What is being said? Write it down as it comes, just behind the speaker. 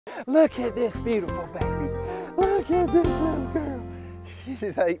Look at this beautiful baby. Look at this little girl.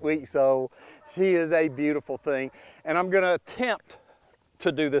 She's 8 weeks old. She is a beautiful thing. And I'm going to attempt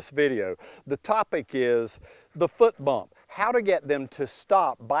to do this video. The topic is the foot bump. How to get them to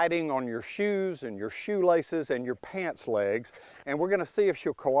stop biting on your shoes and your shoelaces and your pants legs. And we're going to see if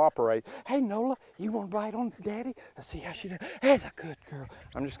she'll cooperate. Hey, Nola, you want to bite on Daddy? Let's see how she does. That's a good girl.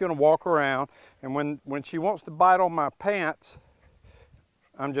 I'm just going to walk around. And when she wants to bite on my pants,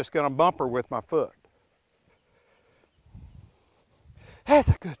 I'm just going to bump her with my foot. That's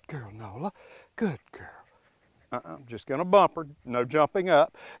a good girl, Nola. Good girl. I'm just going to bump her. No jumping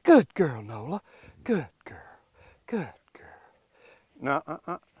up. Good girl, Nola. Good girl. Good girl. No,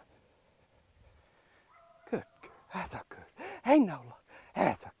 Good girl. That's a good. Hey, Nola.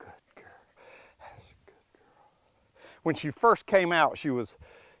 That's a good girl. That's a good girl. When she first came out, she was,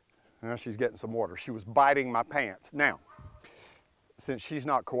 well, she's getting some water. She was biting my pants. Now, since she's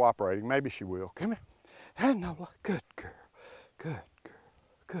not cooperating, maybe she will. Come here. Hey, Nola. Good girl. Good girl.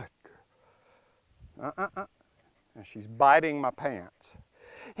 Good girl. And she's biting my pants.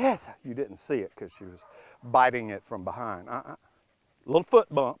 Yes, you didn't see it because she was biting it from behind. Little foot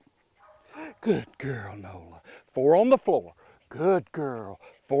bump. Good girl, Nola. 4 on the floor. Good girl.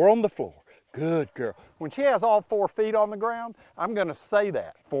 4 on the floor. Good girl. When she has all 4 feet on the ground, I'm going to say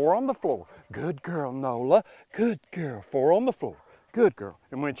that. 4 on the floor. Good girl, Nola. Good girl. 4 on the floor. Good girl.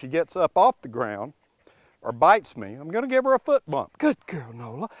 And when she gets up off the ground or bites me, I'm going to give her a foot bump. Good girl,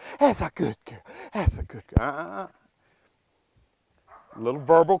 Nola. That's a good girl. That's a good girl. A little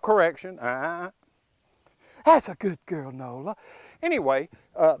verbal correction. That's a good girl, Nola. Anyway,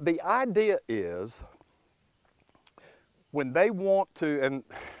 the idea is when they want to, and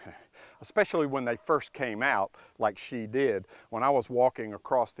especially when they first came out, like she did, when I was walking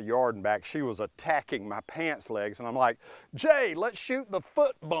across the yard and back, she was attacking my pants legs, and I'm like, Jay, let's shoot the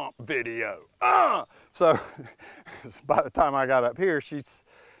foot bump video. So by the time I got up here, she's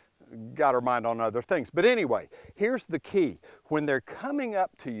got her mind on other things. But anyway, here's the key. When they're coming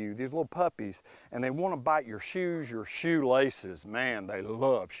up to you, these little puppies, and they want to bite your shoes, your shoelaces, man, they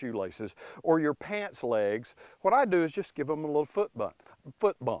love shoelaces, or your pants legs, what I do is just give them a little foot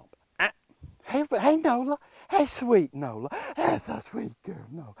bump. Hey, Nola. Hey, sweet Nola. That's a sweet girl,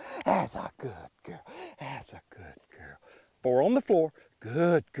 Nola. That's a good girl. That's a good girl. 4 on the floor.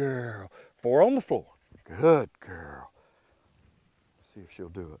 Good girl. 4 on the floor. Good girl. See if she'll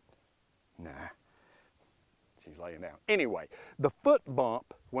do it. Nah, she's laying down. Anyway, the foot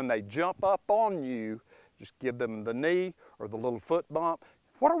bump, when they jump up on you, just give them the knee or the little foot bump.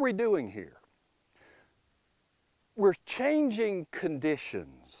 What are we doing here? We're changing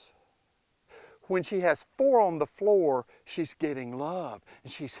conditions. When she has 4 on the floor, she's getting love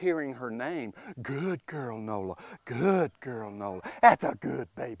and she's hearing her name. Good girl, Nola. Good girl, Nola. That's a good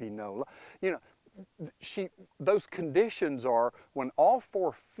baby, Nola. You know, those conditions are when all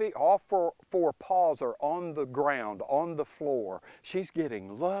 4 paws are on the ground, on the floor. She's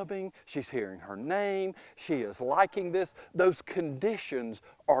getting loving. She's hearing her name. She is liking this. Those conditions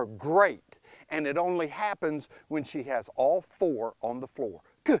are great. And it only happens when she has all 4 on the floor.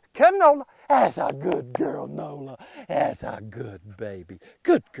 Good. Come, Nola. That's a good girl, Nola. That's a good baby.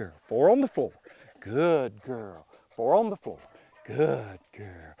 Good girl. 4 on the floor. Good girl. 4 on the floor. Good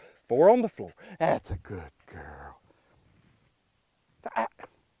girl. 4 on the floor. That's a good girl.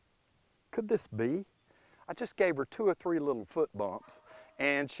 Could this be? I just gave her 2 or 3 little foot bumps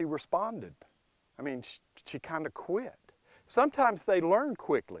and she responded. I mean, she kind of quit. Sometimes they learn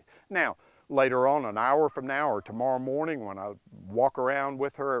quickly. Now, later on, an hour from now or tomorrow morning when I walk around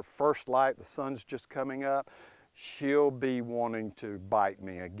with her at first light, the sun's just coming up, she'll be wanting to bite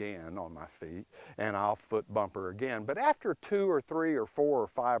me again on my feet and I'll foot bump her again. But after 2 or 3 or 4 or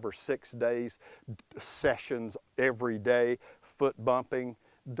 5 or 6 days, sessions every day, foot bumping,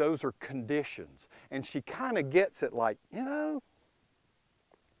 those are conditions. And she kind of gets it like, you know,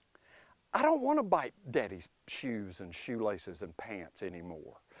 I don't want to bite Daddy's shoes and shoelaces and pants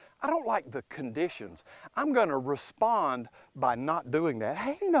anymore. I don't like the conditions. I'm going to respond by not doing that.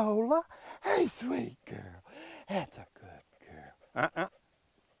 Hey, Nola. Hey, sweet girl. That's a good girl.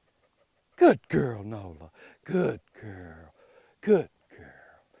 Good girl, Nola. Good girl. Good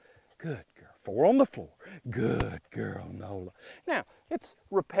girl. Good girl. 4 on the floor. Good girl, Nola. Now, it's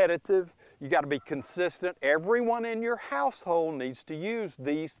repetitive. You got to be consistent. Everyone in your household needs to use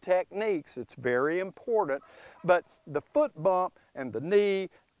these techniques. It's very important. But the foot bump and the knee,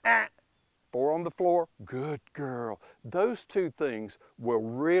 4 on the floor, good girl. Those 2 things will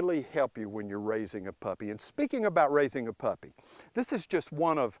really help you when you're raising a puppy. And speaking about raising a puppy, this is just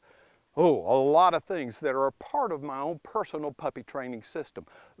one of Oh, a lot of things that are a part of my own personal puppy training system.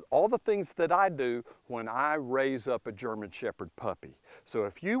 All the things that I do when I raise up a German Shepherd puppy. So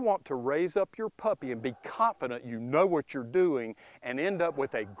if you want to raise up your puppy and be confident you know what you're doing and end up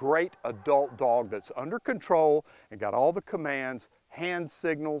with a great adult dog that's under control and got all the commands, hand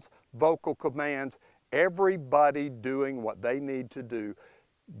signals, vocal commands, everybody doing what they need to do,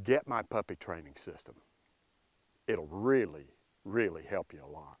 get my puppy training system. It'll really, really help you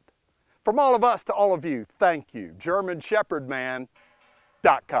a lot. From all of us to all of you, thank you.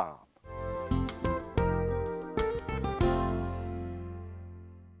 GermanShepherdman.com.